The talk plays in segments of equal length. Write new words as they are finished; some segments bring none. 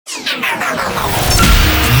You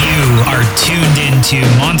are tuned into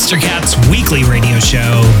Monstercat's weekly radio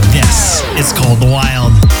show. This is Call of the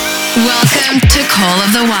Wild. Welcome to Call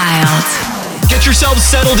of the Wild. Get yourselves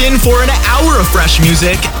settled in for an hour of fresh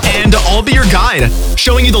music, and I'll be your guide,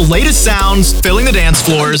 showing you the latest sounds, filling the dance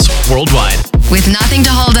floors worldwide. With nothing to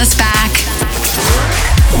hold us back,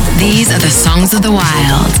 these are the songs of the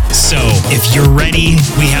wild. So, if you're ready,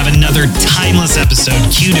 we have another timeless episode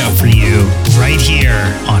queued up for you right here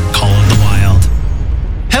on Call of the Wild.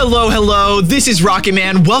 Hello, this is Rocket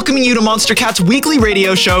Man welcoming you to Monstercat's weekly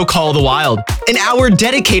radio show Call of the Wild, an hour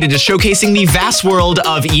dedicated to showcasing the vast world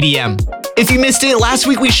of EDM. If you missed it, last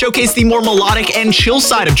week we showcased the more melodic and chill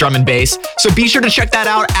side of drum and bass, so be sure to check that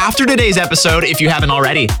out after today's episode if you haven't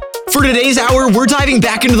already. For today's hour, we're diving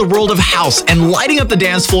back into the world of house and lighting up the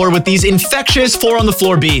dance floor with these infectious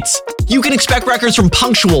 4-on-the-floor beats. You can expect records from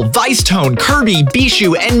Punctual, Vice Tone, Kirby,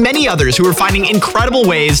 Bishu, and many others who are finding incredible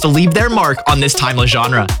ways to leave their mark on this timeless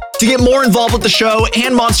genre. To get more involved with the show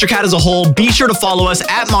and Monstercat as a whole, be sure to follow us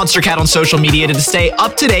at Monstercat on social media to stay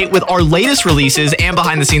up to date with our latest releases and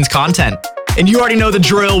behind-the-scenes content. And you already know the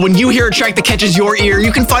drill. When you hear a track that catches your ear,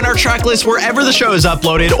 you can find our track list wherever the show is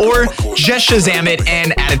uploaded, or just Shazam it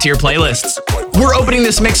and add it to your playlists. We're opening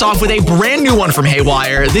this mix off with a brand new one from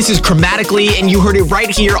Haywire. This is Chromatically, and you heard it right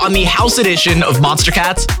here on the house edition of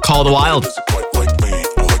Monstercat's Call of the Wild.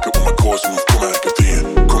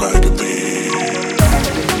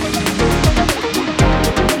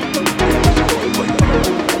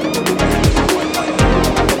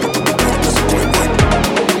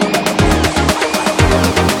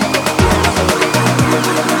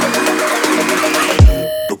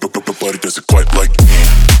 Does it quite like me?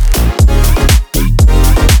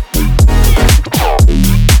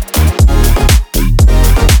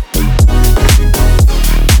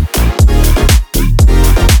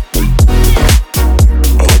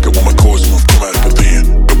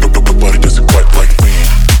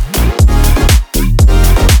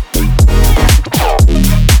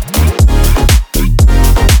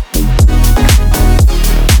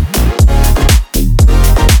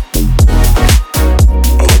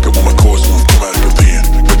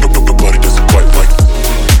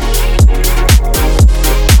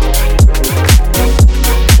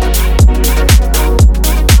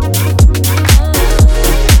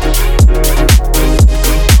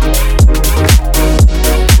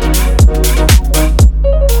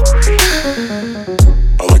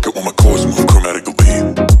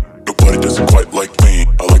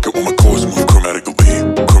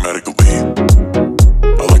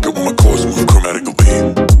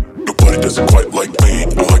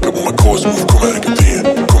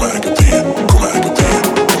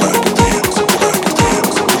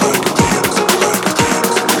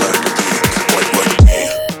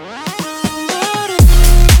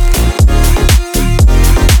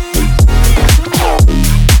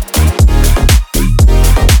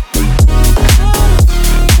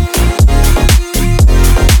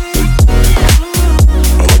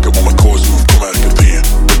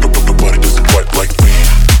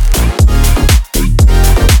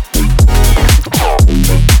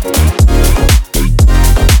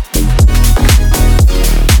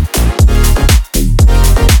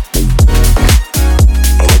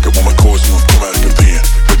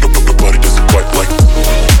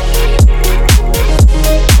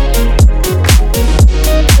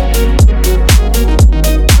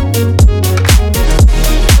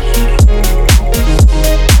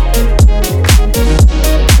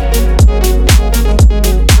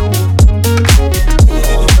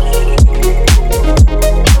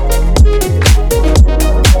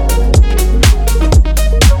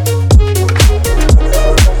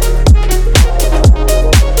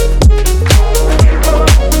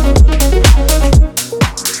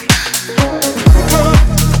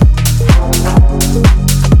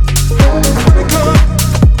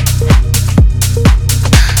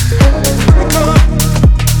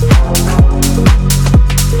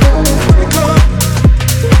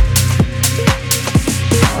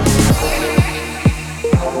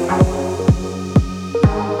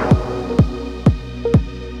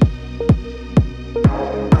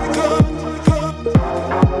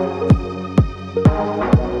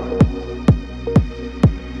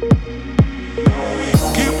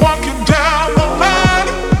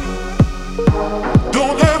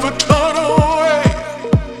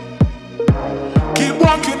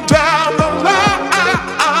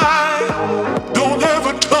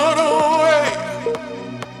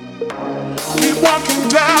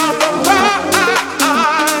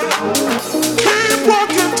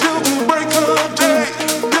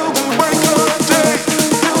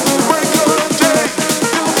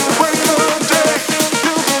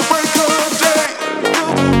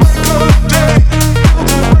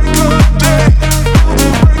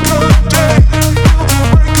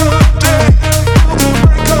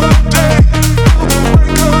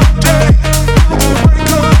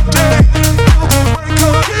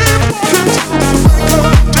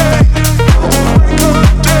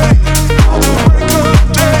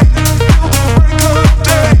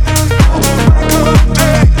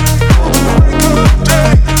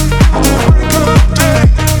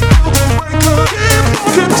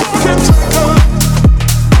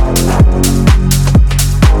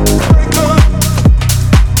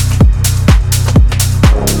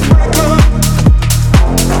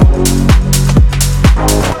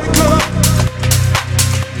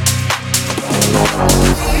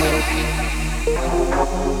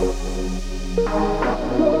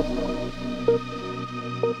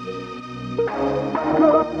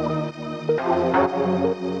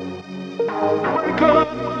 Keep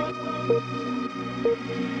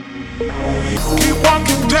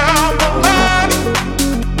walking down the line.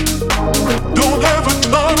 Don't ever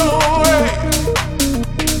turn away.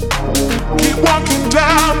 Keep walking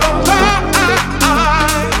down the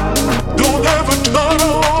line. Don't ever turn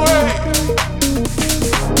away.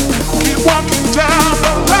 Keep walking down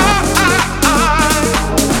the line.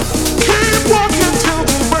 Keep walking till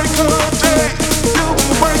the break of day. Till the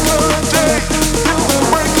break of day. Till the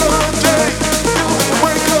break of day. Till the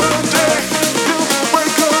break of day. Till the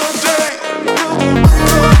break of day. Till the break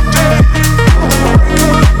of day.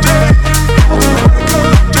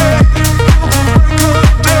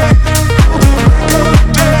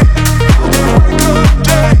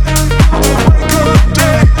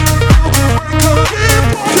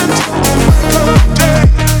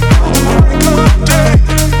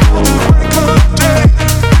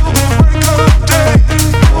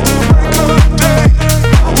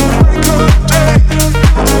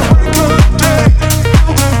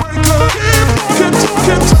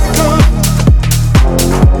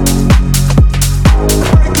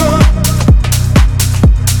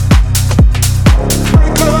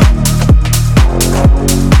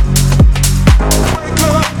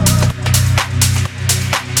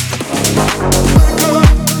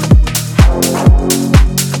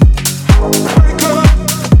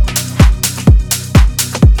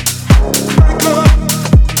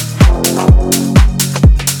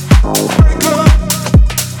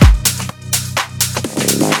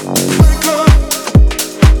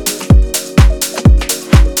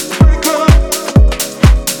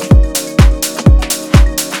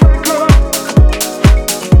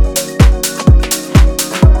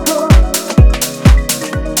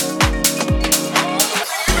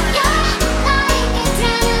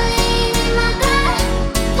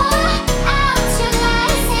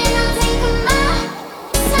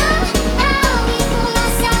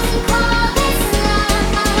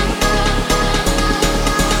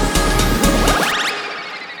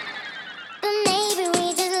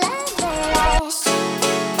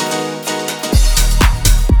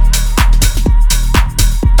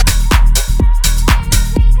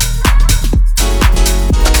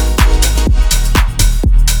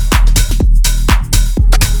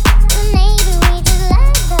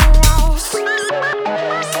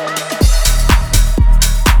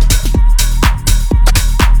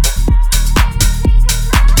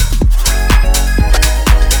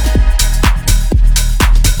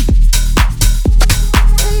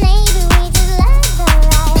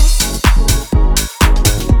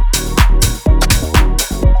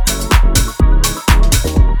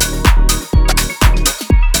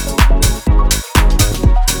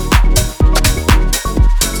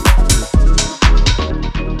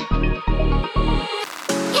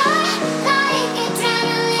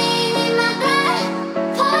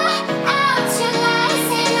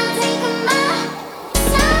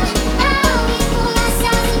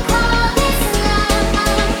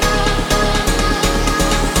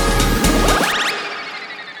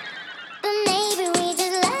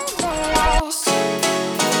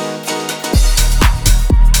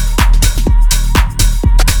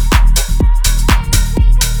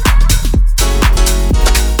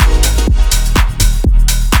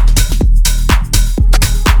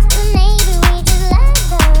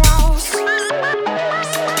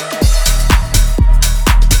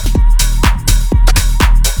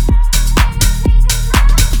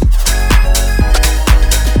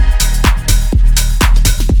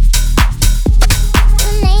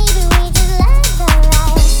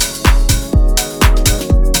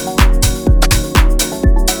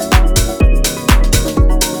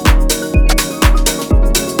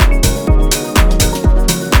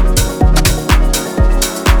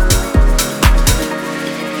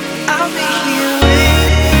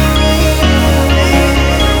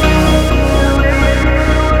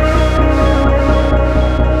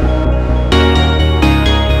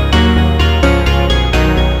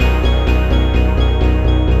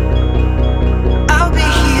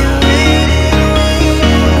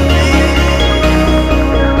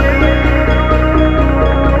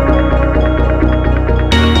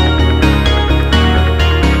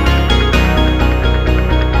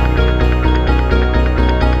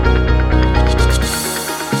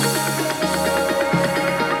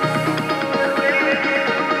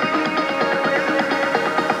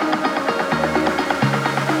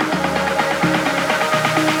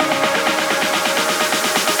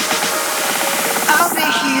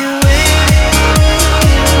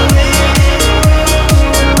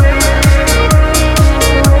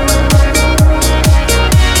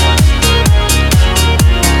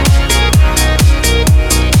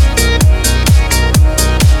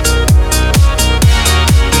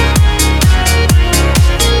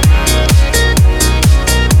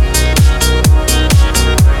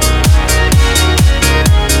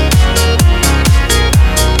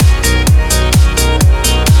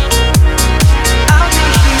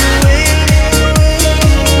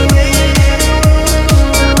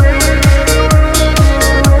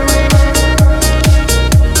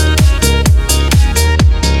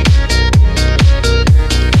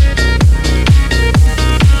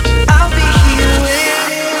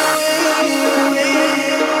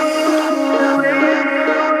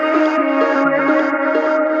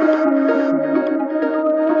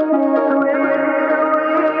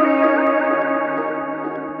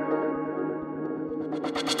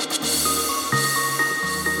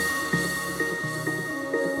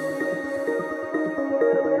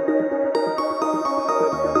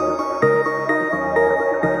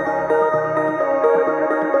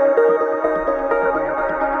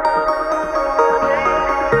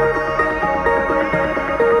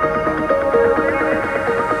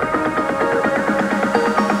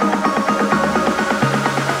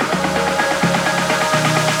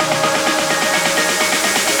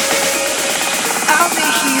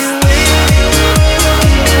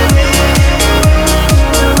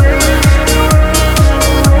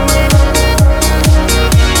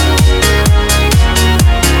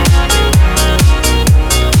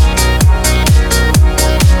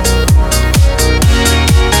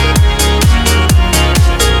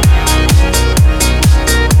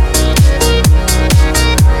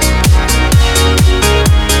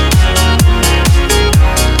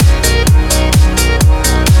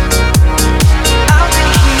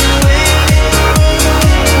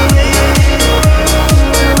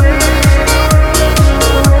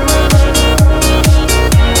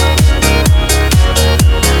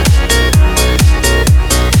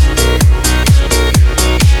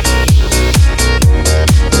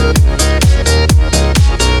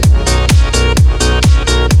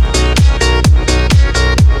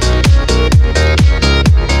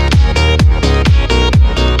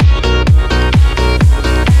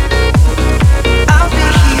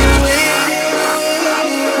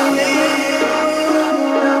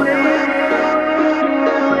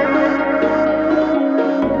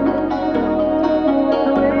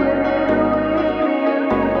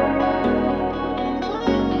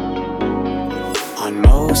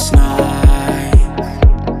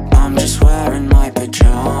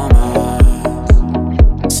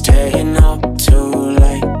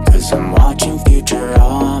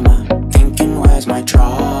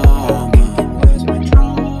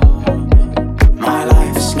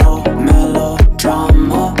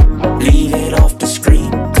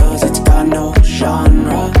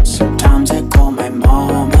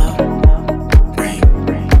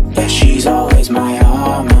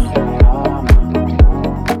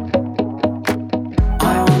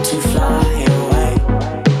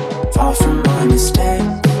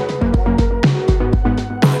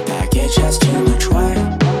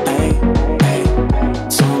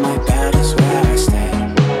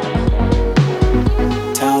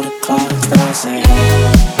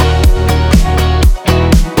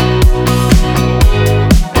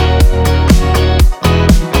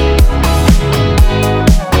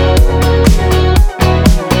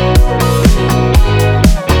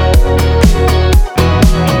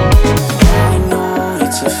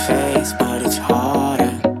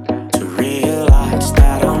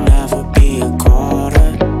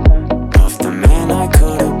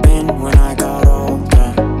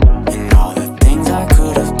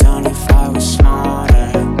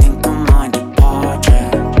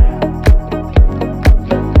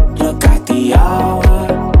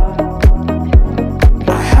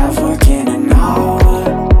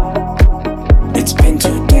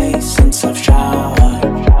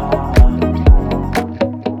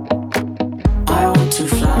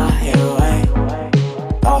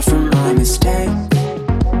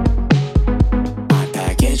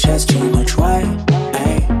 just too much white.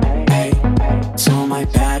 Ay, ay. So my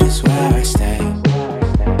bed is where I stay.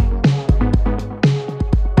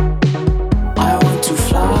 I want to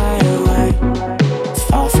fly away,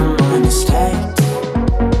 far from my mistakes.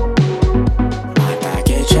 My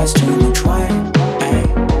baggage has too much weight. Ay,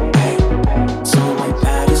 ay. So my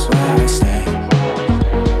bed is where I stay.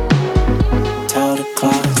 Tell the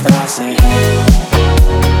clouds that I say hey.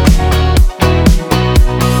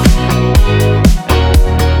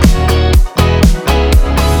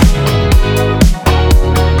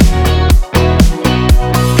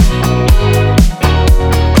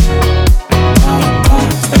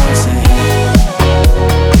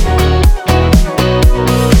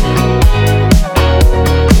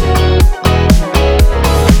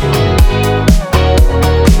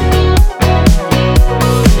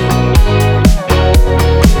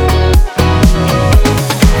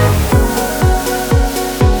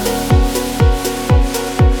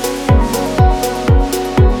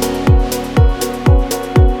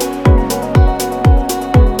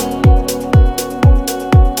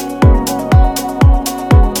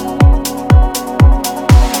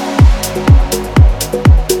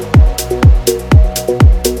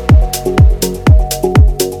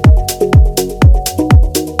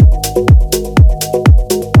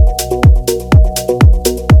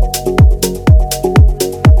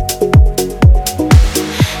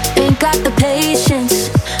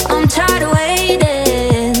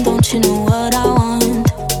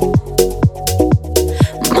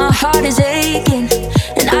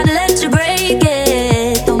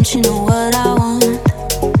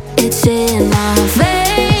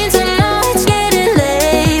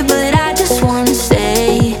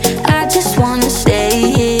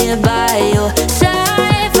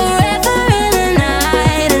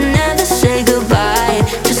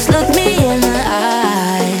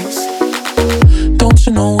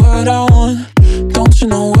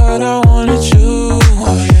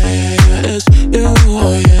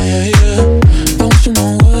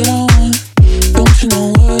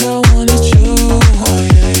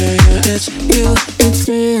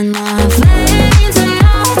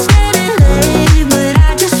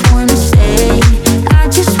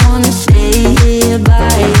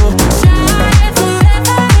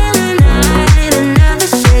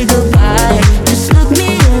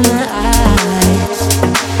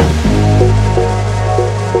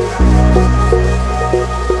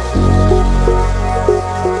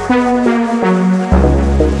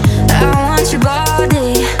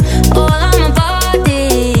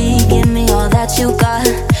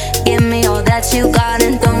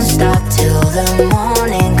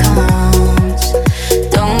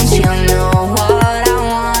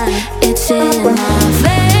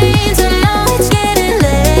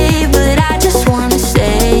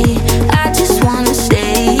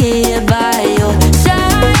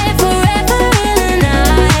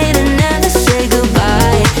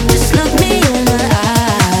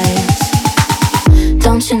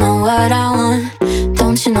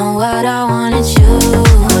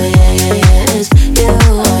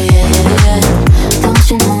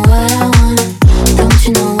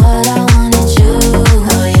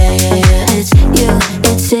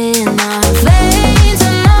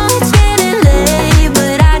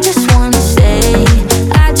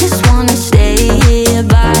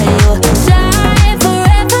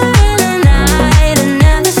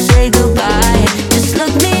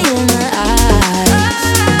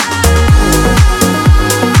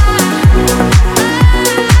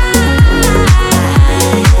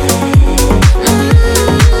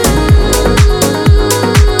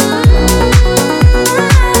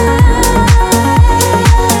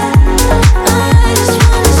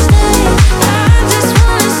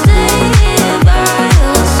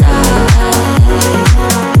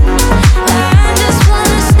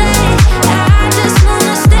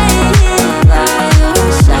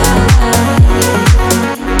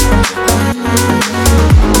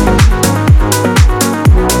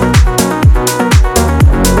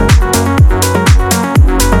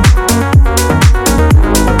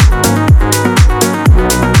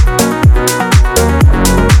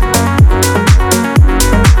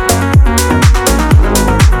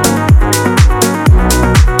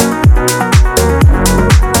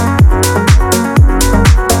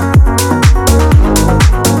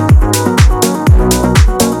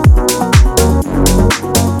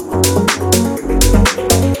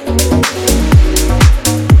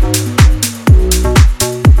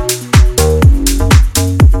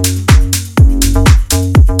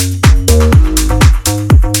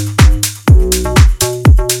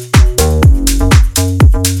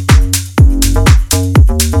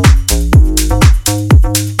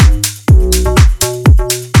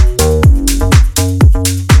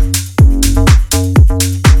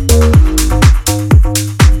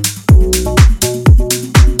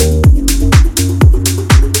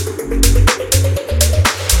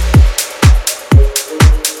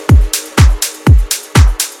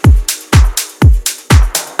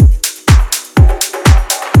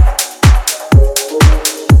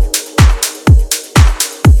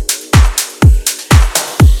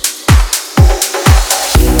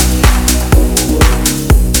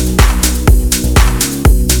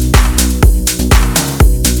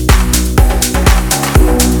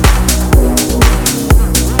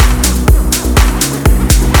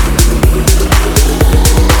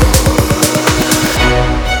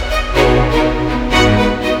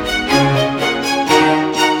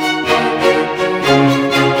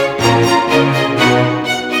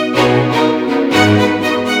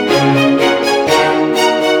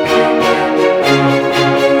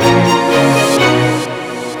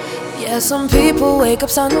 some people wake up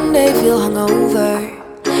Sunday, feel hungover,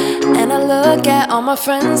 and I look at all my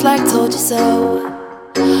friends like told you so.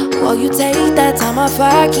 While you take that time off,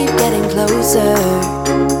 I keep getting closer.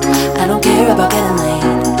 I don't care about getting late,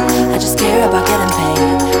 I just care about getting paid.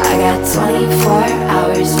 I got 24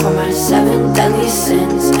 hours for my 7 deadly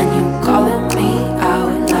sins, and you calling me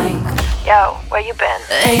out like, yo, where you been?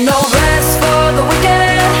 Ain't no rest for the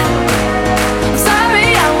wicked. I'm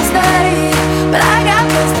sorry I won't stay, but I got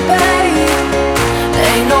bills to pay.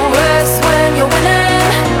 Ain't no rest when you're winning.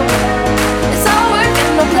 It's all work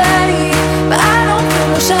and no play, but I don't feel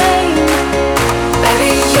no shame.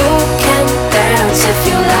 Baby, you can dance if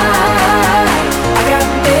you like. I got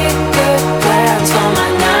bigger plans for my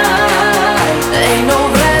night. Ain't no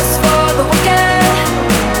rest for the wicked.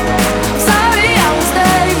 I'm sorry I won't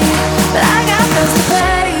stay, but I got bills to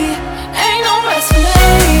pay. Ain't no rest for me.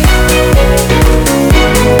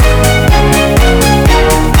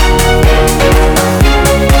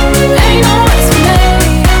 Ain't no rest for me. Ain't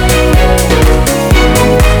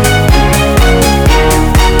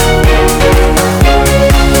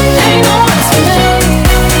no rest for me.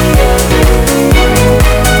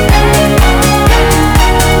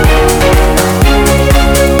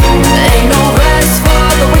 Ain't no rest for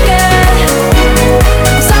the wicked.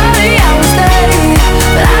 I'm sorry I won't stay,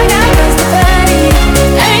 but I got bills to pay.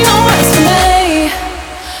 Ain't no rest for me.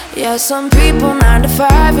 Yeah, some people 9 to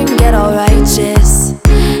 5 and get all righteous,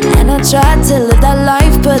 and I try to live that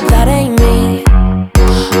life, but that ain't me.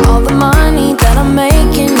 All the money that I'm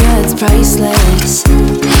making, yeah, it's priceless.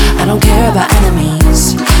 I don't care about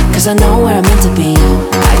enemies, cause I know where I'm meant to be.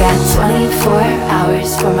 I got 24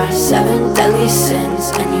 hours for my 7 deadly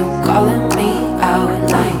sins, and you calling me out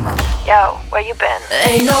like, yo, where you been?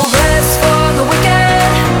 Ain't no rest for the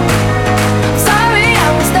wicked. Sorry I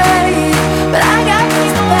won't stay, but I got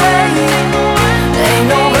bills to pay. Ain't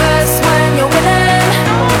no rest when you're winning.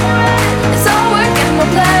 It's all work and no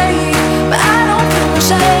play, but I don't feel no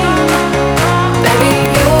shame. Baby,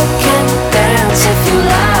 you can dance if you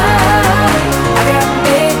like. I got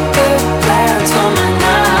bigger plans for my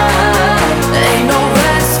night. Ain't no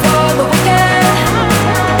rest for the wicked.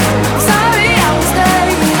 Sorry I won't stay,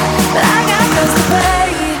 but I got bills to pay.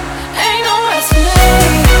 Ain't no rest for me.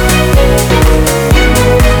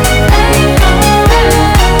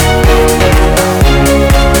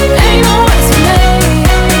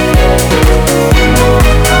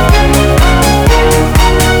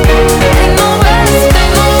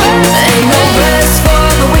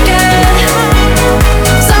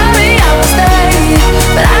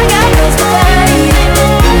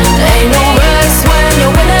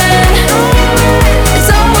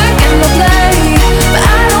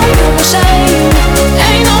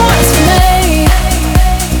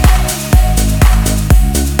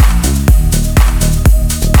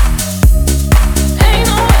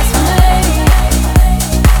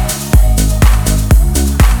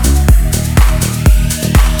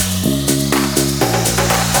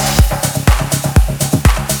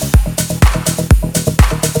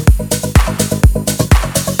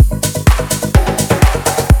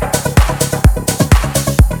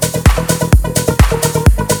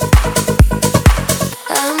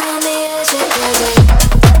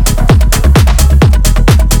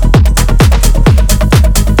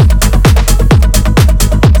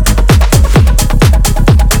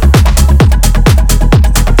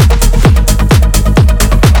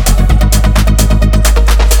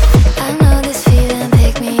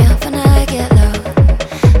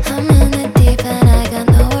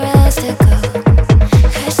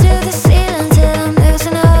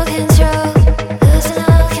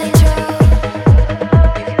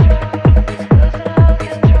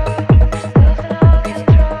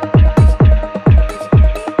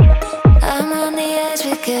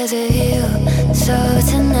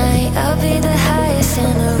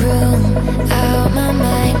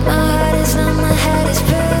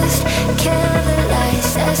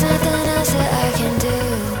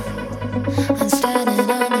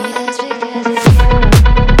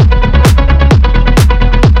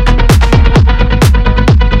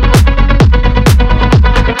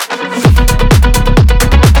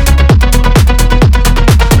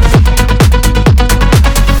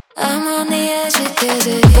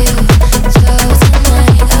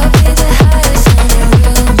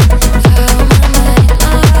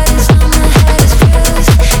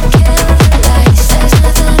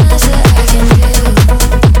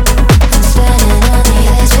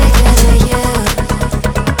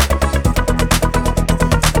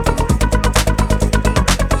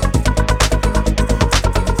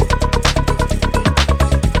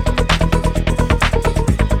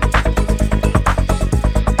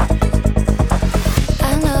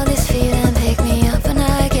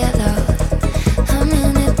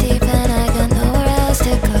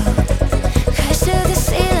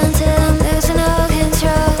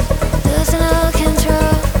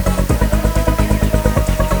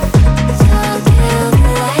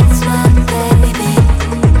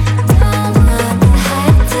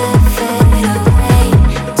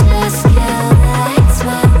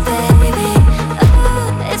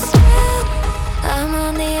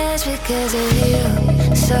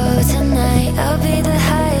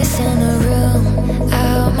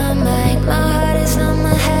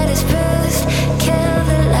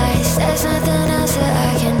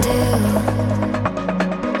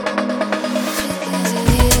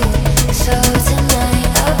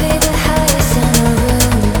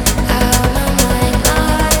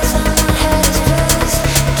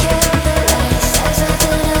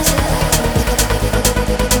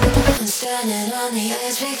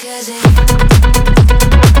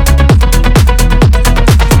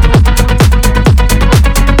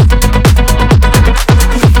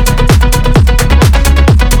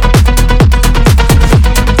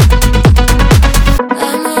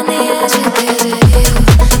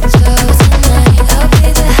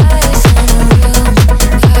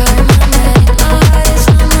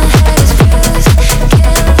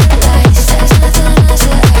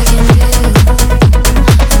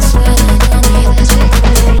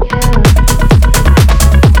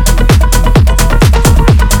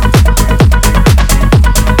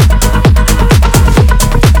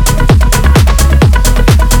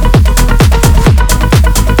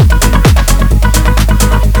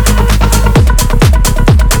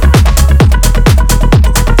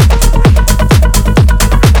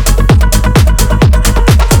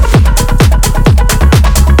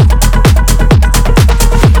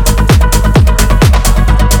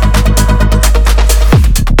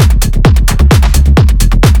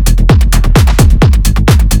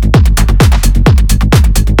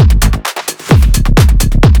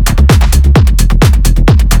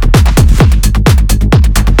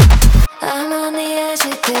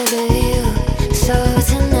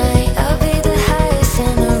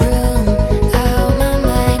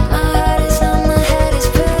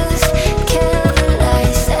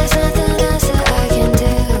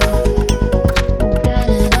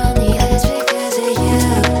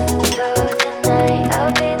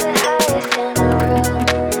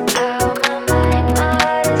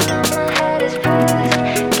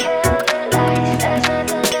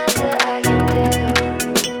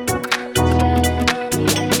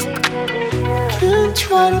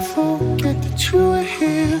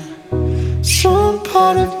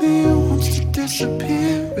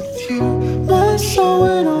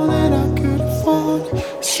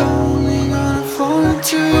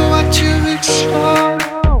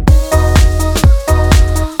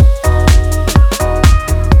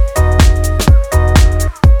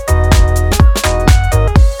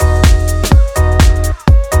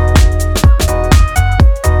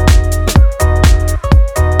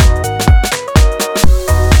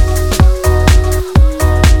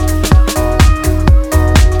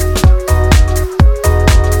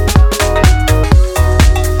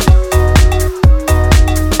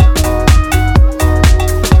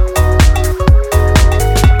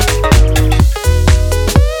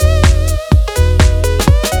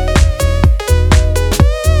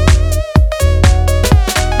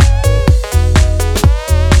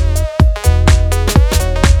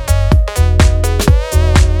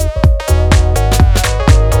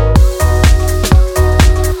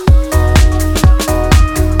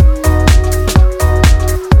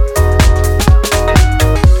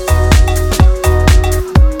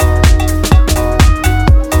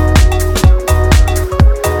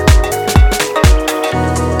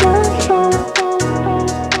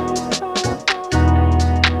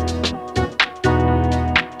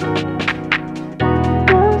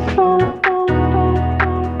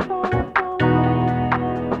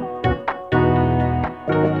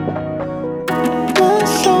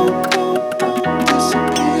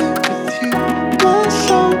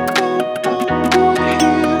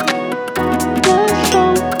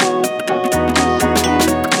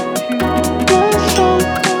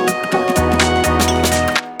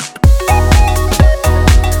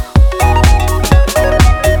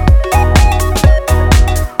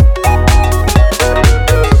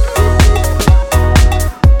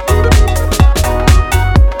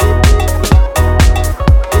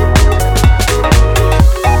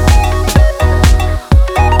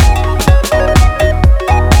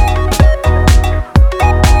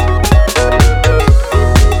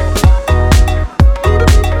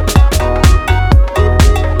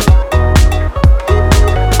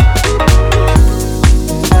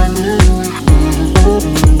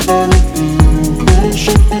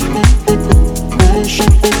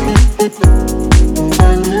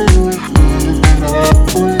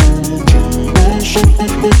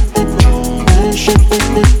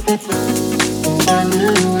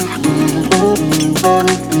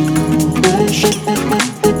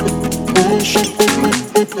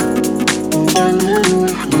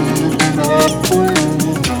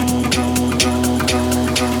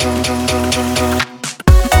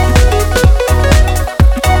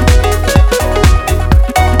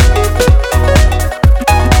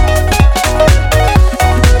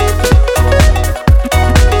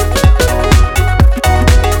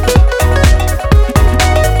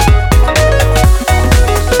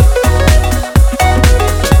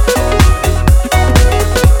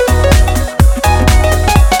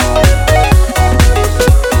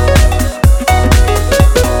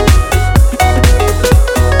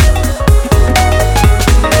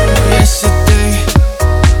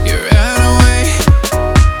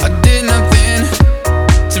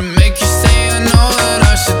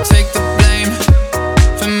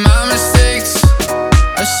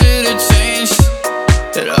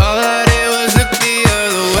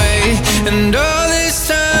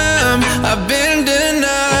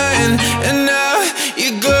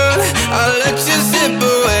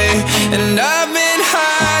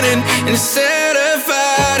 instead of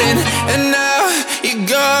fighting. And now you're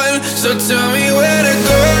gone, so tell me where to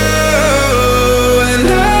go. And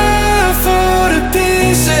I fall to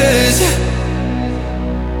pieces.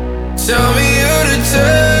 Tell me who to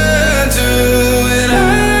turn to. And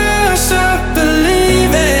I stop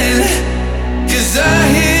believing, 'cause I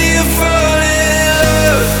hear you fall in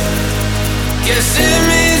love. Guess it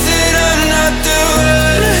means that I'm not the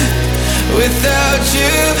one without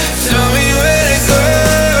you. Tell me where to go.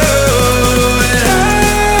 And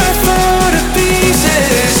I fall to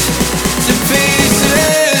pieces, to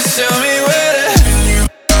pieces. Tell me where to.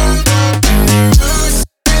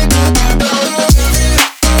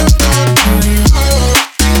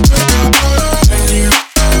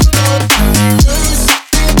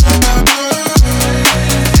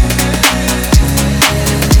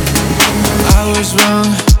 I was wrong,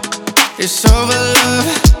 it's over love,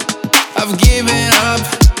 I've given up.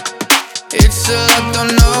 It's a lot,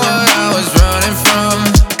 don't know what I was running from.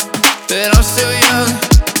 But I'm still young,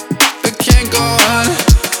 but can't go on,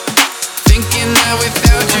 thinking that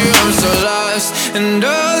without you I'm so lost. And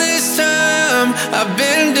all this time I've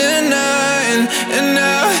been denying, and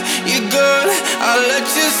now you're gone, I'll let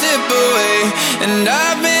you slip away. And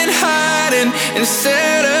I've been hiding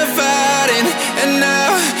instead of fighting. And now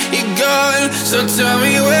you're gone, so tell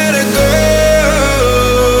me where to go.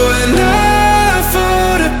 And I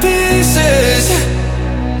fall to pieces.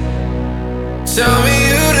 Tell me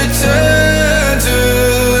who to turn to.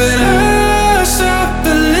 And I stop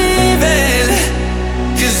believing,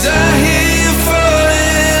 'cause I hear you fall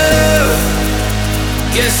in love.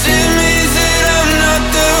 Guess it means that I'm not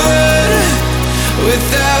the one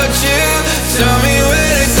without you. Tell me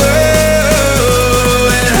where to go.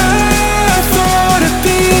 And I fall to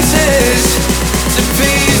pieces, to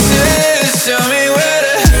pieces. Tell me where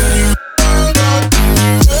to.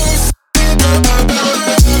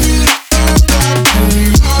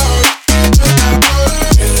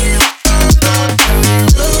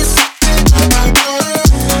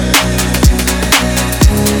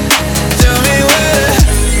 Tell me where to.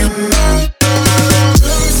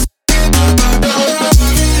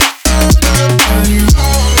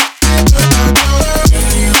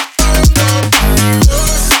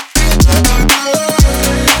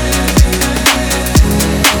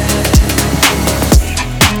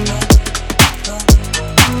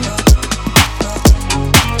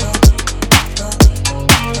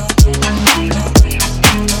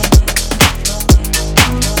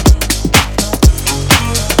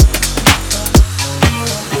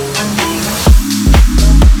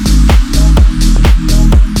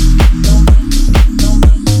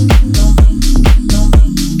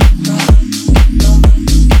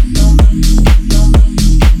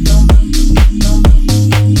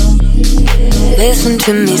 Listen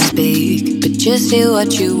to me speak, but just say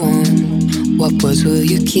what you want. What words will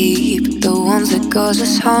you keep? The ones that cause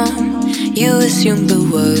us harm. You assume the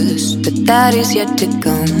worst, but that is yet to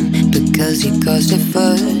come. Because you caused it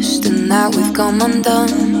first, and now we've come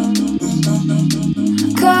undone.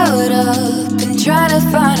 Caught up in trying to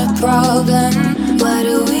find a problem. Why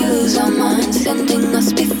do we lose our minds, sending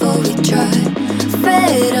us before we try?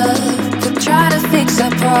 Fed up with trying to fix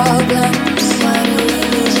our problems. Why do we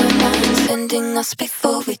lose our minds, sending us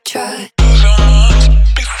before we try?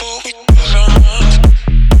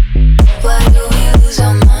 Why do we lose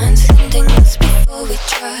our minds, sending us before we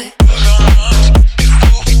try?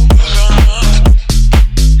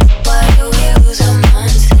 Why do we lose our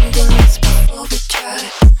minds, sending us before we try?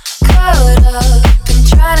 Caught up in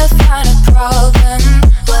trying to find a problem.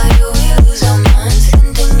 Why do we lose our minds,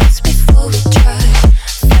 sending us before we try?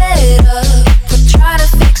 Fed up with trying to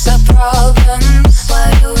fix our problems. Why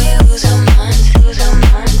do we lose our minds, lose our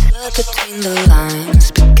minds? Look between the lines,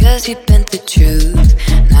 because you bent the truth.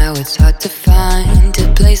 Now it's hard to find a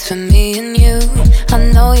place for me and you. I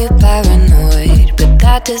know you're paranoid, but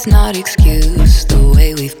that does not excuse the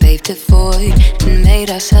way we've paved a void and made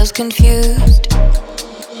ourselves confused.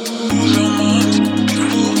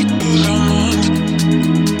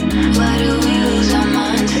 Why do we lose our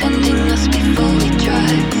minds, sending us before we try?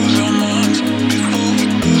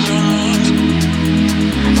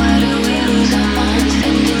 Why do we lose our minds,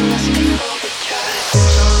 sending us before we try?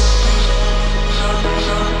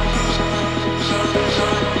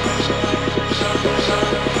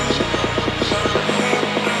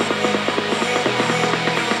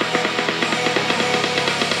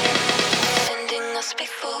 Sending us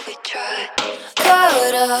before we try.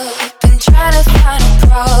 Caught up in trying to find a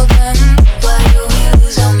problem. Why do we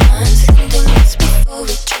lose our minds, sending us before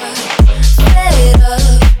we try? Fed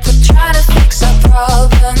up with trying to fix our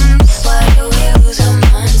problems. Why do we lose our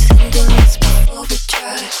minds, sending us before we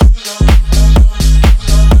try?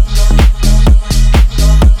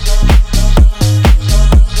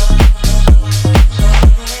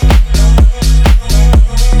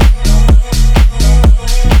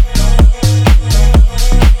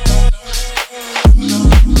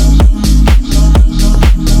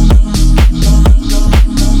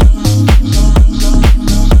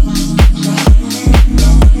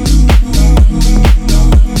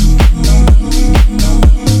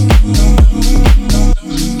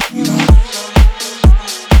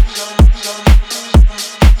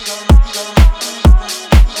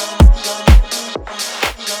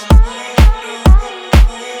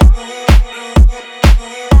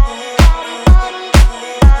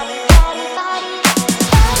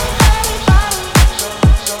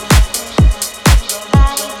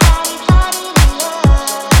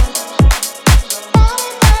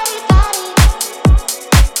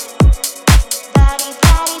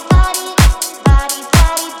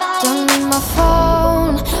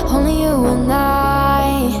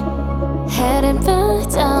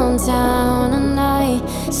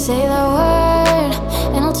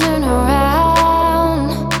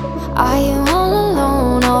 Are you all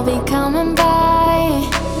alone? I'll be coming by.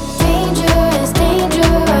 Dangerous,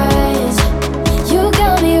 dangerous. You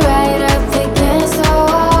got me right up against the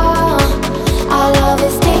wall. Our love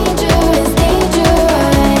is dangerous,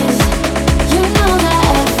 dangerous. You know that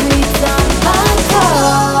every time I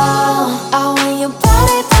call, I want your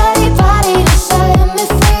body, body, body to set me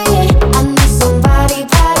free. I need somebody,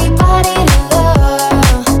 body, body to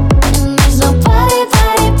love. And there's nobody,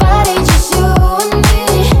 body, body, just you and me.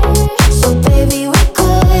 So baby, we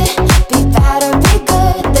could be bad or be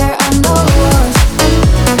good. There are no rules.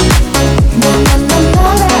 No, no, no, no,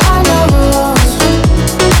 there are no rules.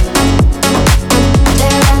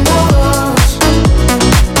 There are no rules.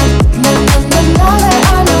 No, no, no, no, there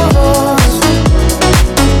are no rules.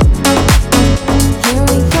 Here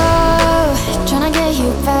we go, tryna get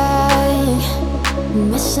you back.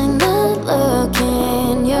 Missing the look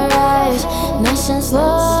in your eyes. Nice and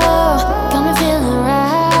slow, got me feeling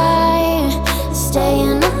right.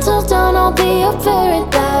 Staying up till dawn, I'll be your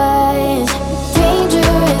paradise.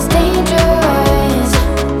 Dangerous, dangerous.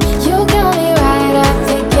 You got me right up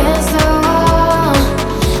against the wall.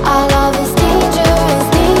 Our love is dangerous,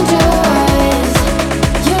 dangerous.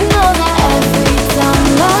 You know that every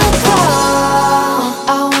time I call,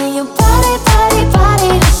 I want your body, body,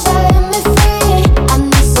 body to set me free. I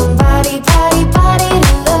need somebody, body, body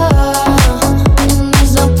to love. And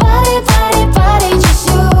there's nobody, body, body, just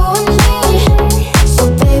you and me. So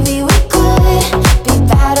baby, we could be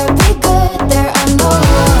bad or be good. There are no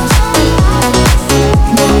rules.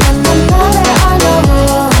 No, no, no, no, there are no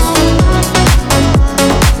rules.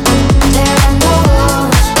 There are no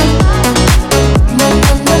rules. No,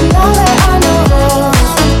 no, no, no, there are no rules.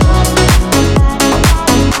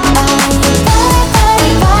 I want your body,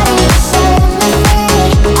 body, body to set me free.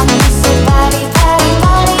 I need somebody, body,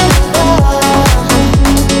 body to love.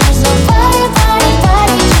 There's nobody, body,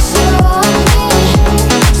 body, just you and me.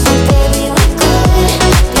 So baby, we could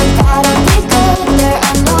be bad or be good. There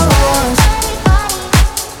are no rules.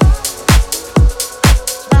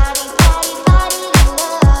 Body, body, body to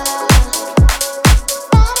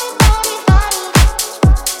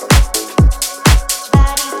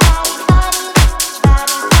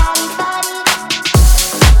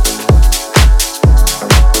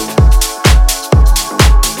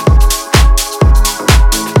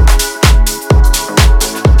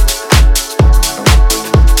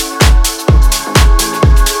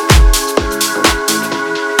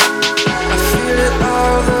I feel it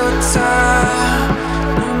all the time,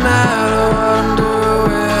 no matter what I'm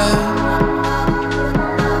doing.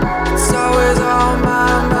 It's always on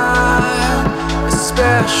my mind,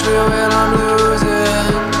 especially when I'm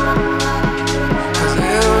losing. 'Cause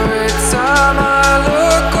every time I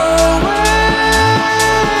look away,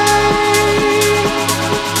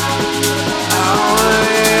 I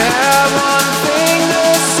only have one thing to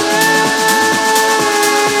say.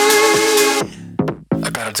 I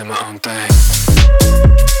gotta do my own thing.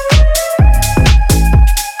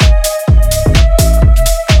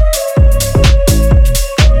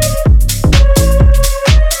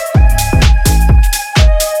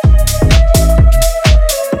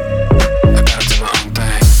 I gotta do my own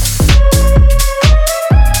thing.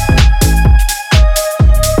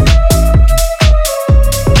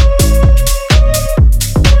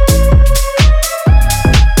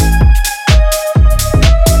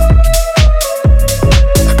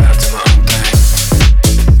 I gotta do my own thing.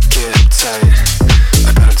 Get tight.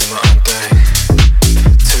 I gotta do my own thing.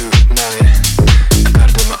 Tonight, I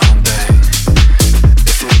gotta do my own thing.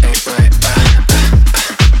 If it ain't right,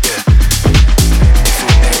 yeah. If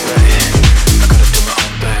it ain't right, I gotta do my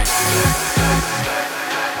own thing.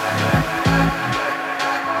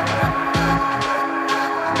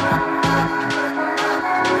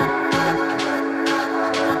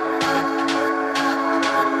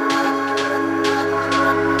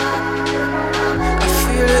 I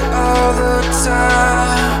feel it all the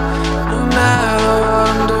time, no matter what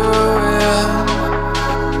I'm doing.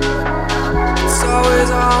 It's always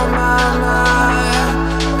on my mind,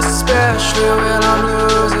 especially when I'm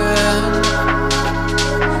losing.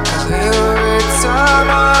 'Cause every time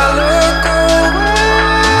I look away,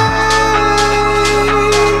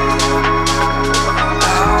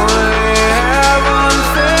 I only have one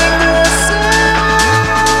thing to say.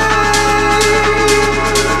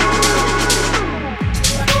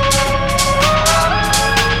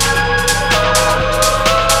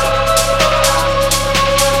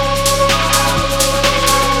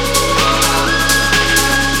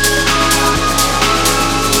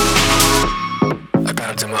 I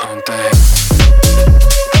gotta do my own thing.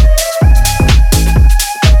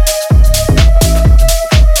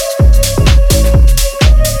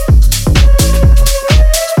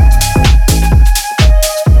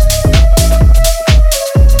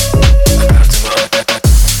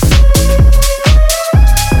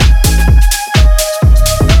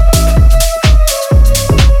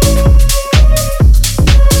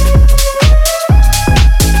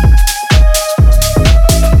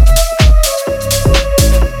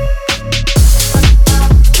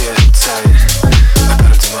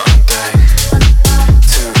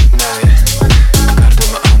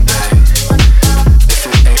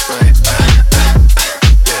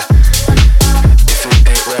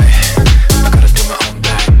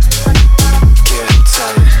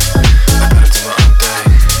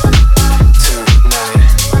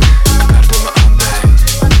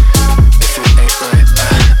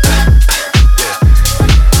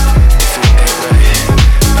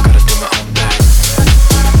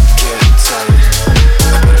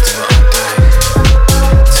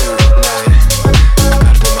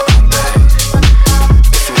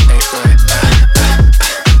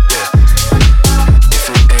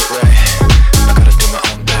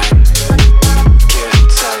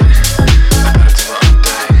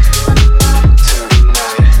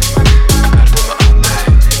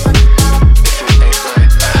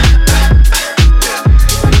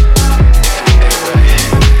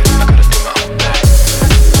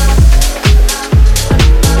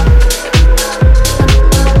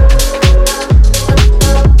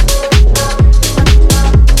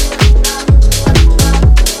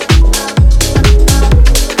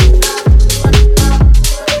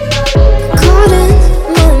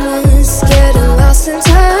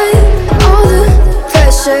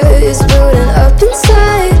 building up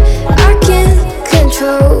inside. I can't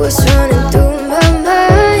control what's running through my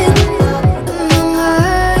mind.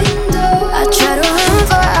 I try to run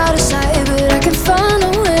for out of sight, but I can find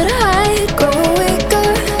nowhere to hide. Growing weaker,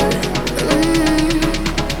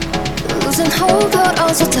 losing hope, but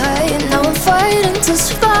also tight. Now I'm fighting to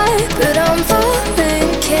survive, but I'm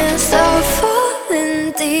falling, can't stop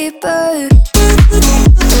falling deeper.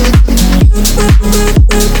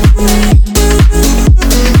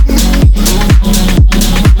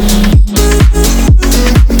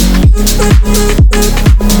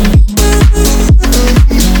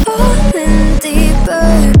 Falling deeper.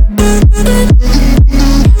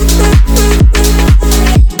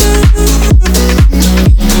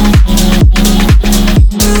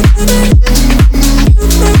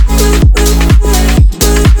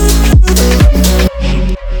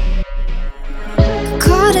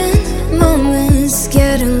 Caught in moments,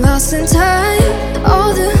 getting lost in time.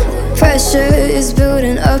 All the pressure is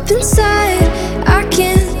building up inside. I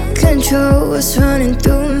can't control what's running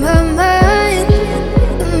through my mind.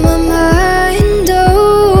 My mind,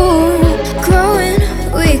 oh, growing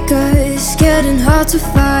weaker, it's getting hard to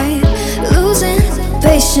fight. Losing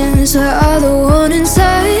patience, where are the warning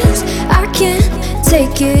signs? I can't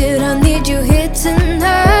take it, I need you here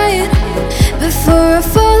tonight. Before I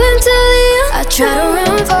fall into the end, I try to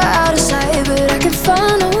run for out of sight, but I can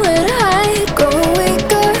find nowhere to hide. Growing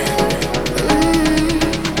weaker,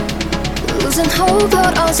 losing hope,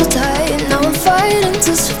 but also tight. Now I'm fighting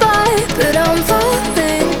to survive, but I'm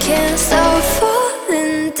falling, can't stop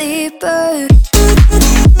falling deeper.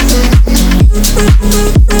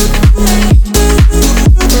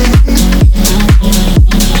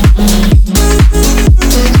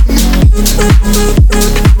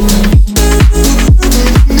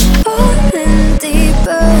 Falling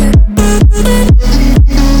deeper.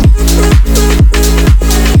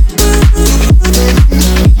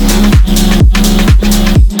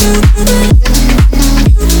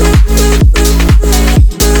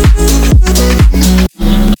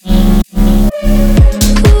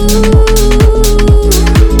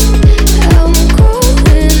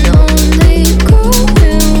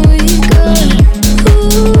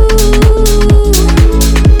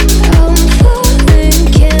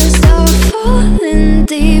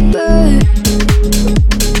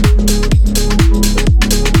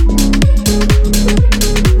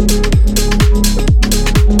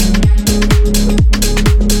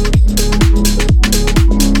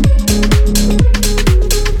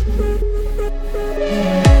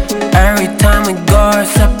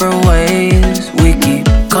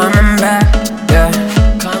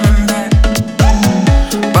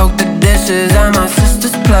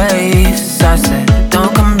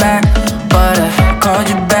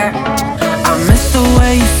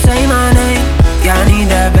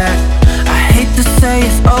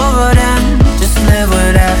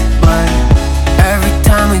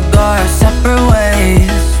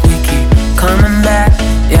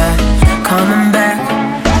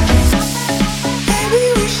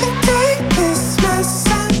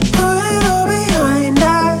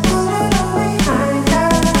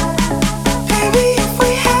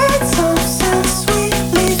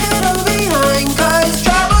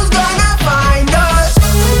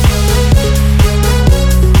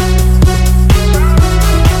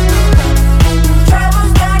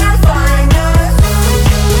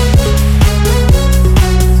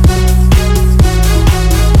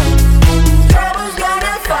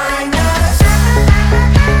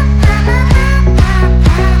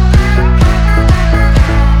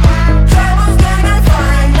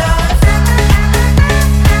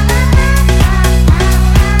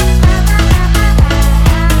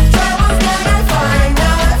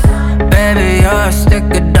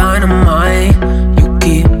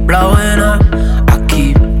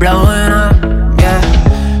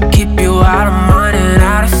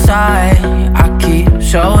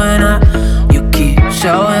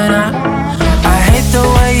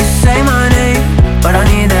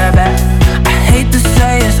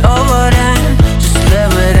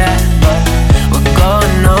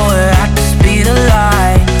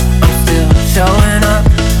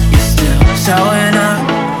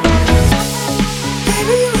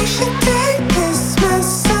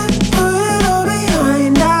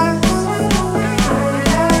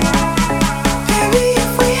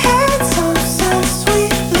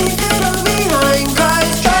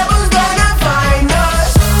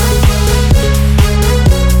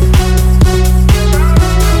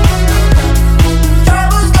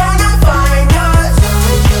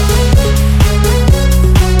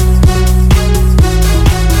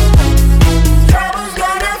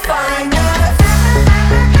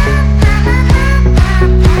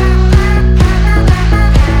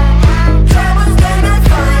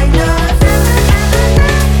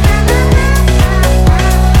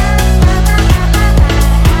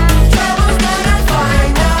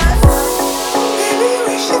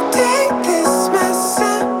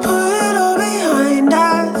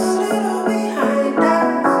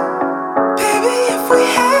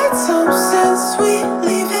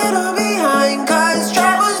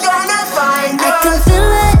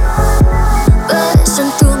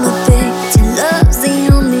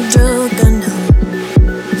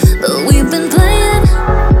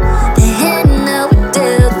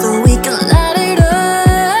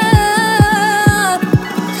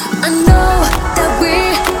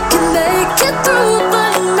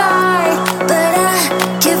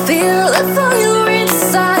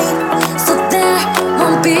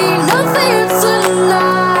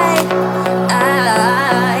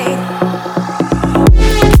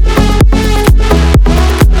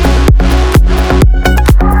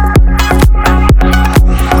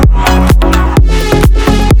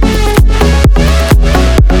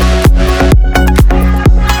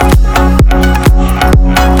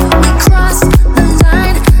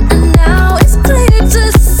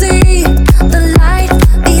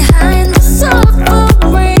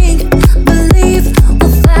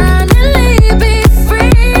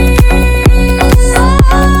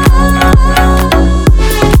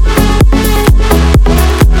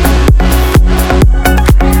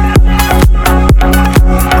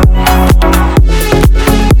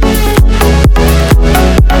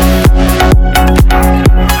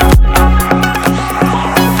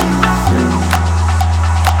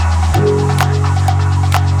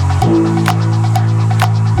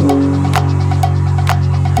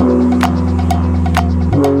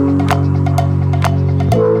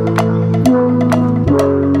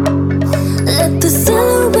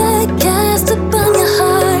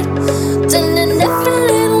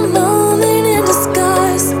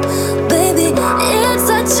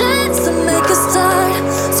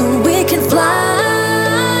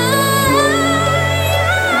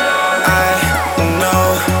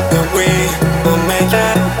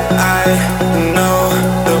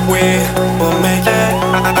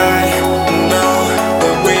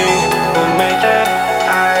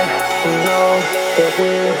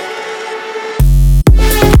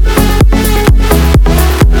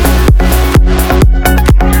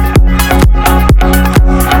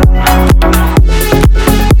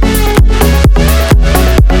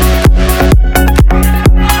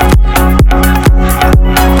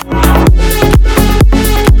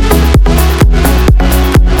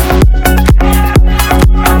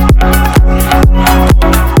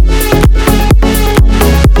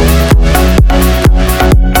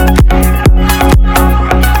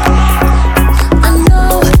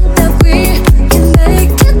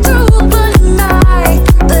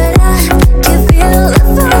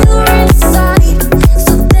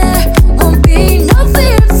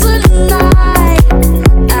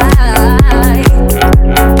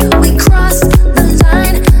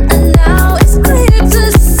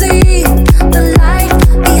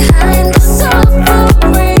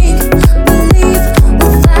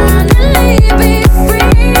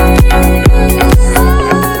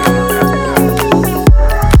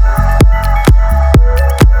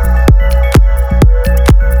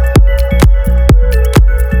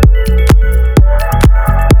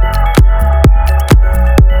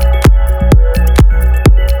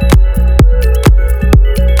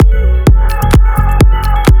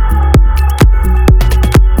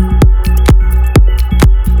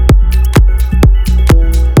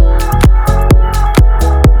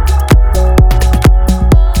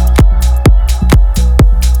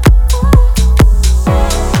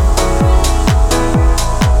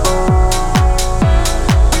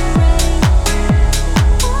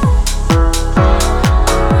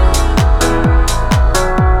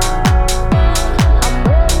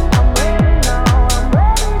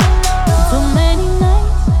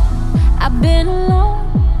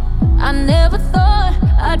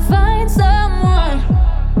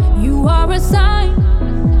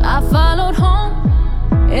 I followed home,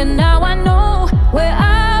 and now I know where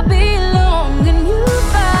I belong. And you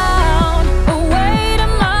found a way to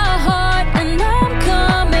my heart, and I'm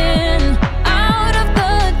coming out of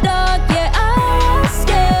the dark. Yeah, I was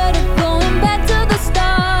scared of going back to the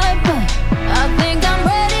start, but I think I'm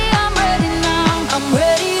ready now. I'm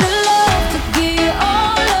ready to love, to give you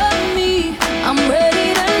all of me. I'm ready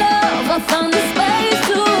to love, I found the space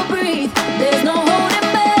to breathe. There's no holding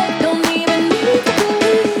back, don't even need to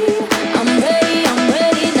believe. I'm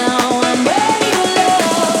ready now. I'm ready to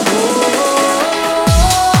love. Oh,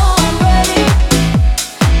 I'm ready.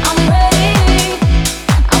 I'm ready.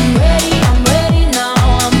 I'm ready now.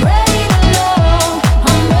 I'm ready to love.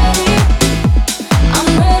 I'm ready. I'm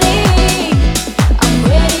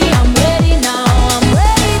ready. I'm ready now. I'm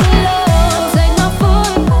ready to love. Take my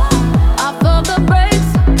foot off of the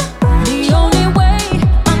brakes. The only way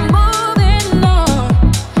I'm moving on.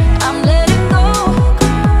 I'm letting go.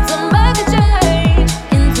 Turn back a change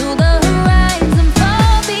into the horizon,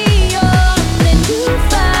 far beyond. And you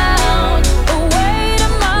found a way to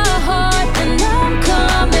my heart, and I'm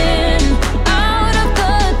coming out of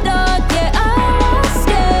the dark. Yeah, I was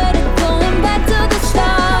scared of going back to the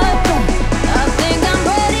start, but I think I'm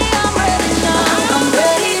ready now. I'm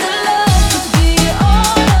ready to love, to give you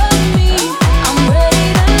all of me. I'm ready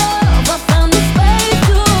to love, I found the space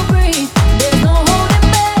to breathe. There's no holding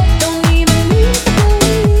back, don't even need to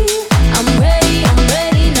believe. I'm ready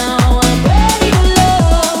now. I'm ready to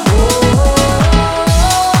love. Oh,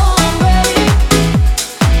 I'm ready.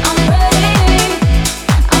 I'm ready.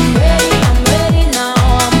 I'm ready now.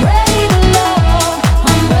 I'm ready to love.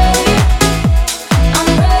 I'm ready. I'm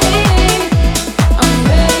ready. I'm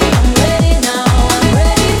ready now. I'm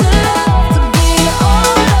ready to love, to give you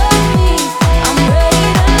all of me. I'm ready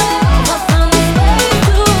to love, I found the space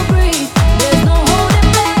to breathe. There's no holding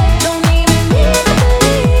back, don't even need to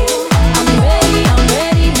believe. I'm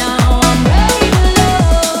ready now. I'm ready to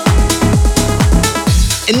love.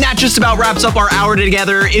 And that just about wraps up our hour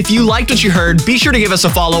together. If you liked what you heard, be sure to give us a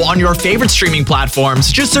follow on your favorite streaming platforms.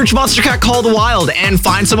 Just search Monstercat Call of the Wild and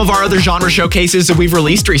find some of our other genre showcases that we've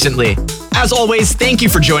released recently. As always, thank you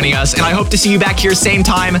for joining us, and I hope to see you back here same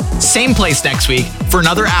time, same place next week for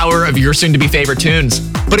another hour of your soon-to-be favorite tunes.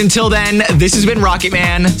 But until then, this has been Rocket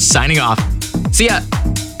Man, signing off. See ya!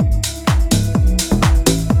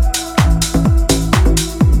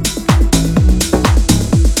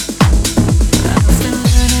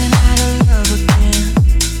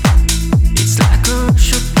 It's like a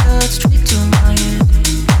rush of blood straight to my head.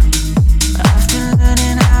 I've been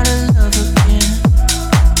learning how to love again.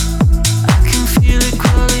 I can feel it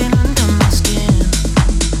crawling under my skin.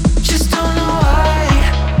 Just don't know why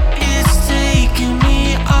it's taking me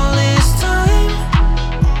all this time.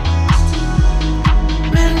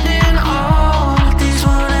 Mending all these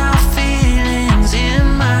worn out feelings in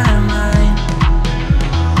my mind.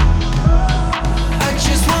 I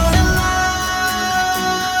just wanna love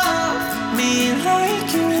me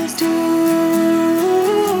like you do.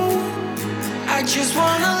 I just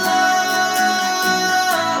wanna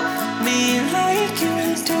love me like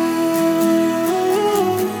you do.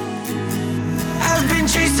 I've been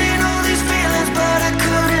chasing all these feelings, but I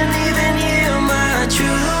couldn't even hear my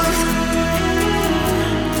truth.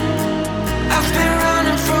 I've been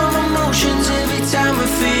running from emotions every time I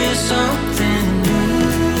feel something new.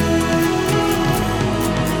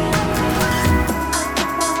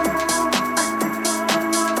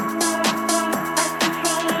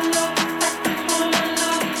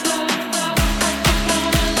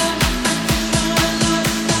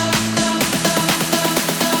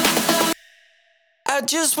 I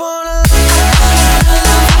just wanna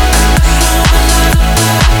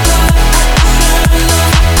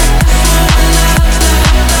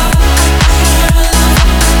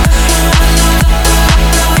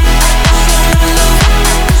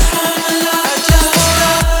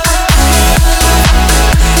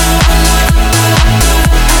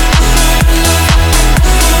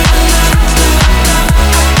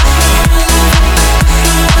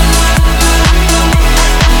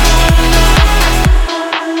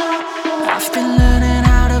I've been learning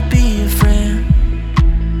how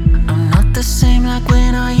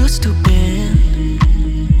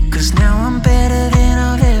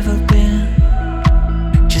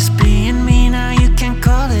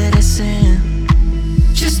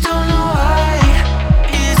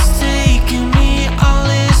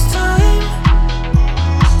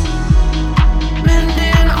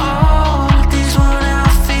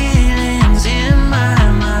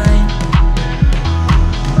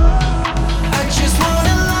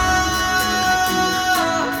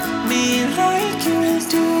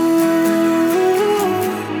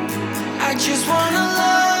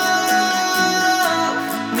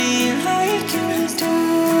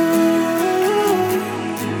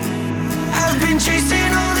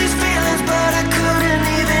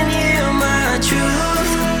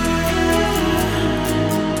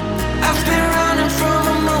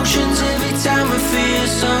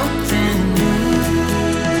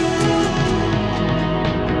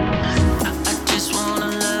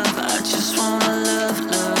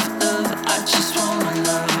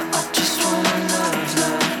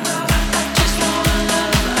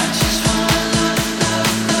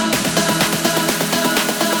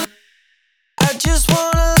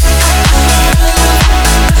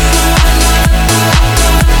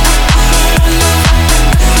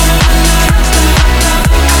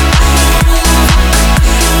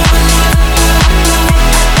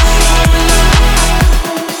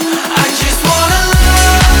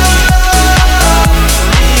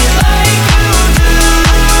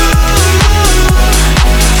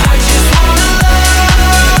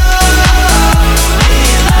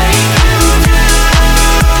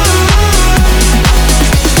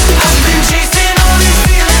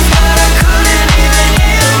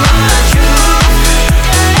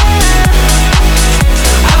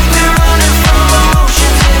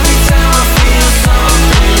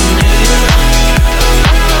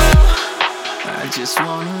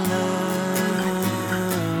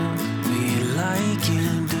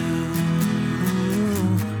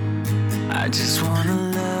I just wanna